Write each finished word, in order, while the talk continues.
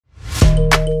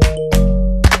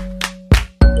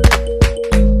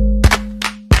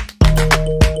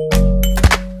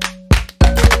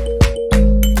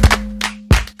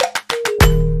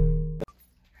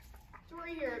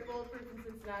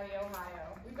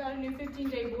new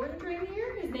 15-day board and train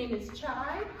here. His name is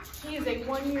Chai. He is a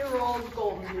 1-year-old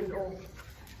Goldendoodle.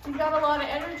 He's got a lot of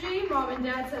energy. Mom and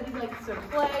Dad said he likes to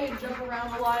play and jump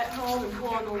around a lot at home and pull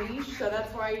on the leash, so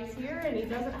that's why he's here, and he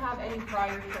doesn't have any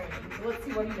prior training. So let's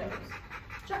see what he knows.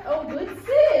 Chai, oh, good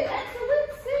sit.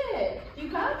 Excellent sit. You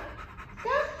got?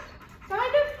 Got?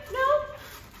 Kind of?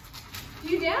 No?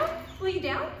 You down? Will you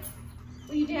down?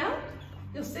 Will you down?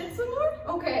 You'll sit some more?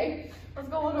 Okay. Let's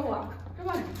go on a walk. Come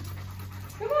on.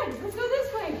 Come on. Let's go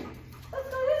this way. Let's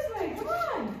go this way. Come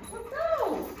on. Let's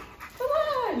go. Come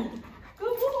on.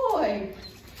 Good boy.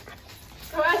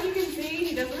 So as you can see,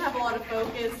 he doesn't have a lot of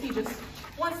focus. He just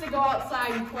wants to go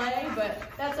outside and play, but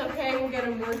that's okay. We'll get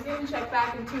him working. Check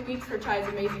back in 2 weeks for Chai's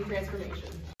amazing transformation.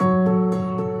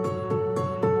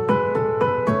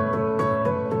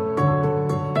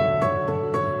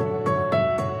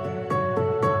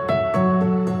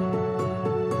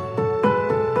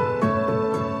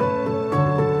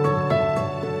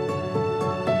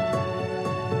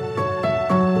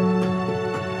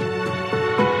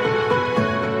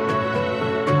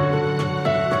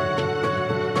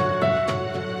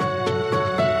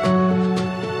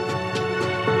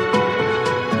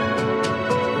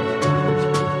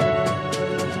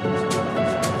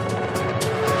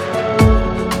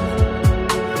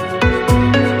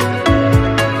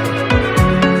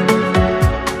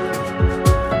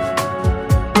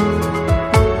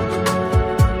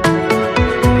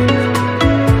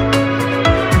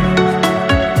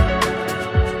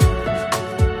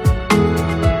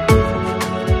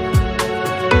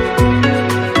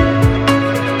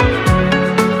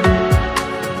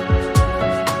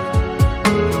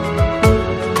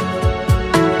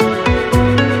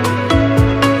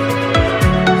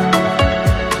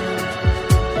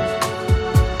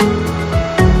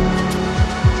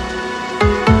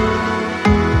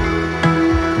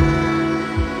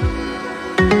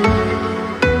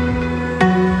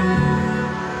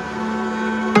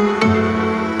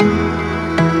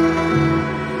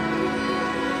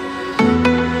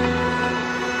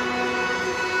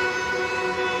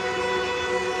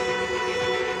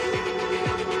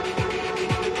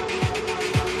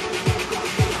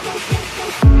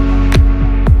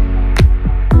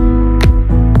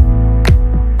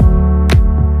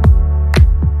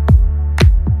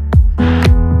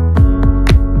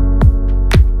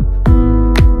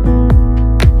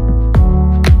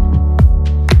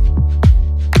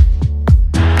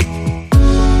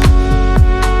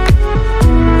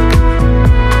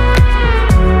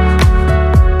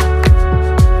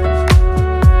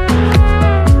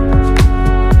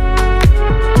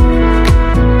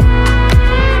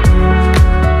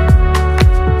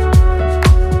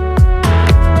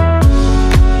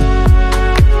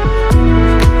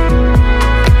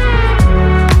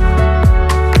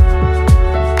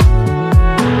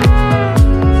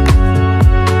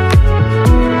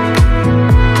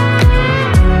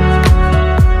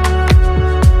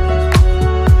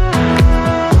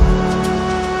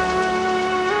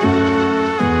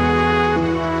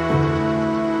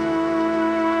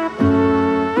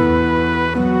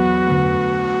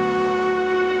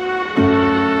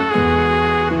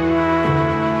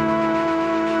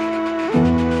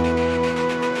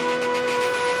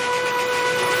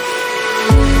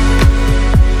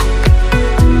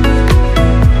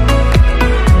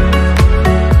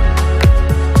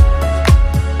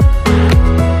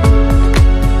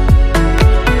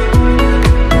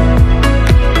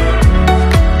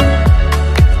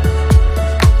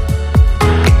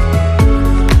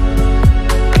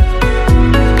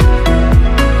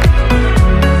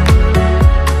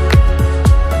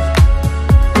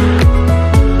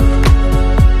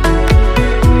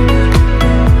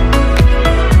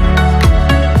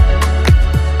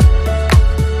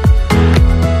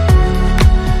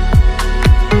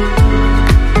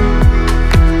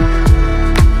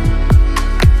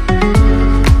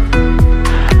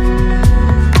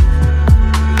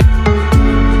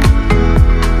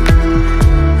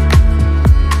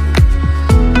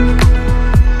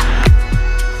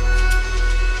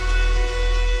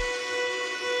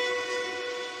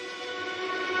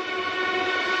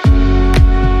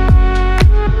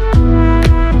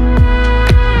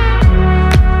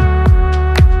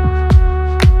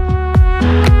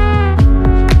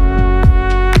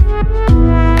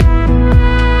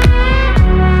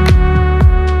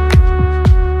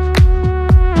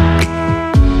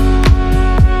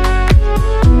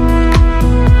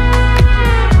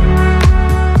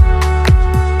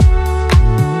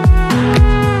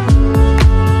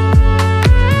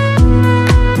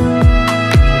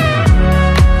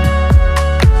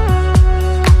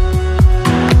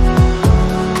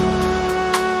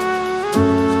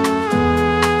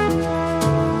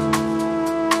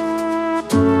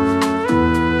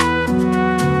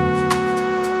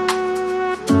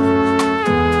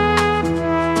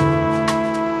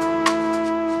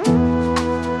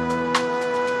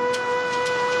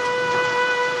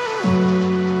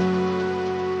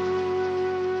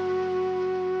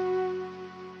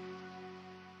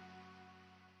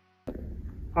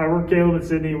 Caleb and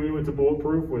Sydney. We went to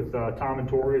Bulletproof with Tom and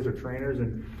Tori as our trainers,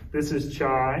 and this is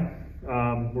Chai.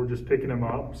 We're just picking him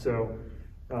up, so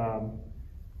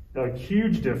a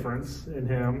huge difference in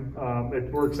him.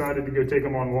 We're excited to go take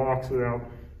him on walks without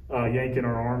yanking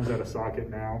our arms out of socket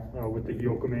now with the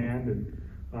heel command,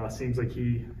 and seems like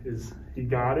he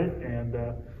got it, and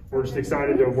we're just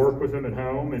excited to work with him at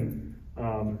home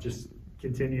and just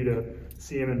continue to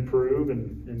see him improve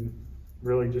and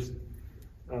really just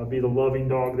be the loving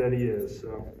dog that he is.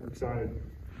 So we're excited.